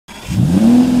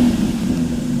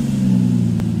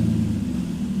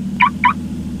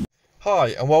Hi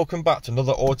and welcome back to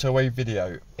another Autowave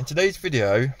video. In today's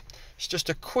video, it's just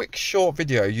a quick short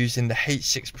video using the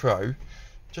H6 Pro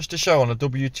just to show on a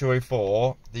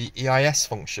W204 the EIS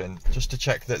function, just to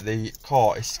check that the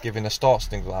car is giving a start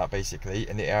signal out basically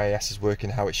and the EIS is working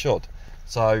how it should.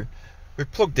 So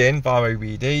we've plugged in via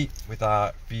OBD with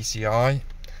our VCI.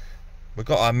 We've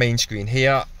got our main screen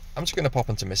here. I'm just going to pop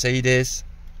into Mercedes.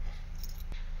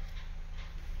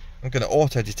 I'm going to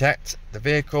auto detect the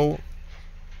vehicle.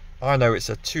 I know it's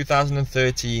a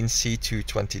 2013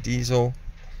 C220 diesel.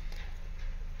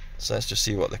 So let's just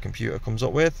see what the computer comes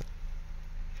up with.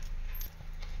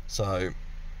 So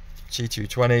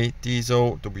C220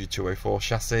 diesel W204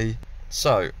 chassis.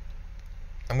 So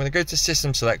I'm going to go to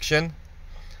system selection.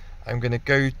 I'm going to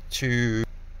go to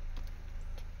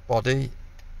body.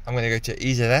 I'm going to go to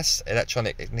EIS,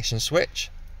 electronic ignition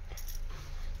switch.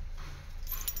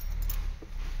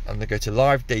 I'm going to go to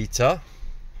live data.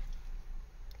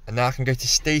 And now I can go to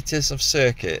status of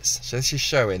circuits. So this is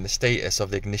showing the status of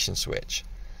the ignition switch.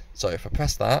 So if I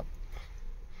press that,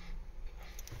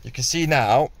 you can see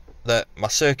now that my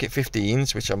circuit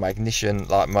 15s, which are my ignition,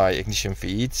 like my ignition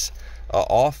feeds, are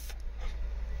off.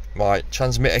 My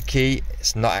transmitter key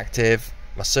is not active.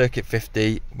 My circuit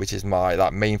 50, which is my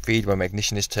main feed when my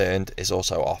ignition is turned, is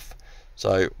also off.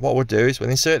 So what we'll do is we'll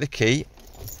insert the key.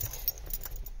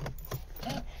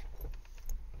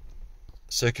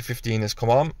 Circuit 15 has come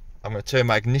on. I'm going to turn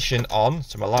my ignition on,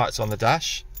 so my lights on the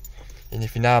dash. And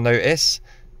if you now notice,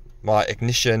 my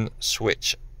ignition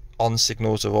switch on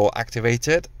signals are all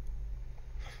activated.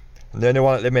 And the only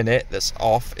one at the minute that's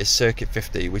off is circuit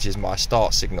 50, which is my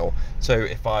start signal. So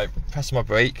if I press my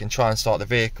brake and try and start the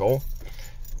vehicle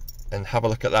and have a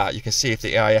look at that, you can see if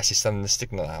the EIS is sending the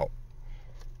signal out.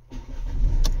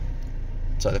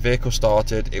 So the vehicle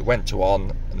started, it went to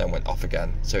on and then went off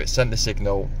again. So it sent the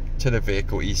signal to the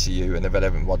vehicle ECU and the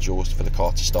relevant modules for the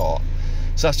car to start.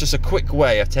 So that's just a quick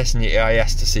way of testing your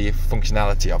EIS to see the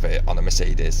functionality of it on a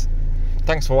Mercedes.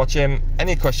 Thanks for watching.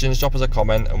 Any questions, drop us a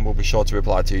comment and we'll be sure to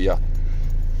reply to you.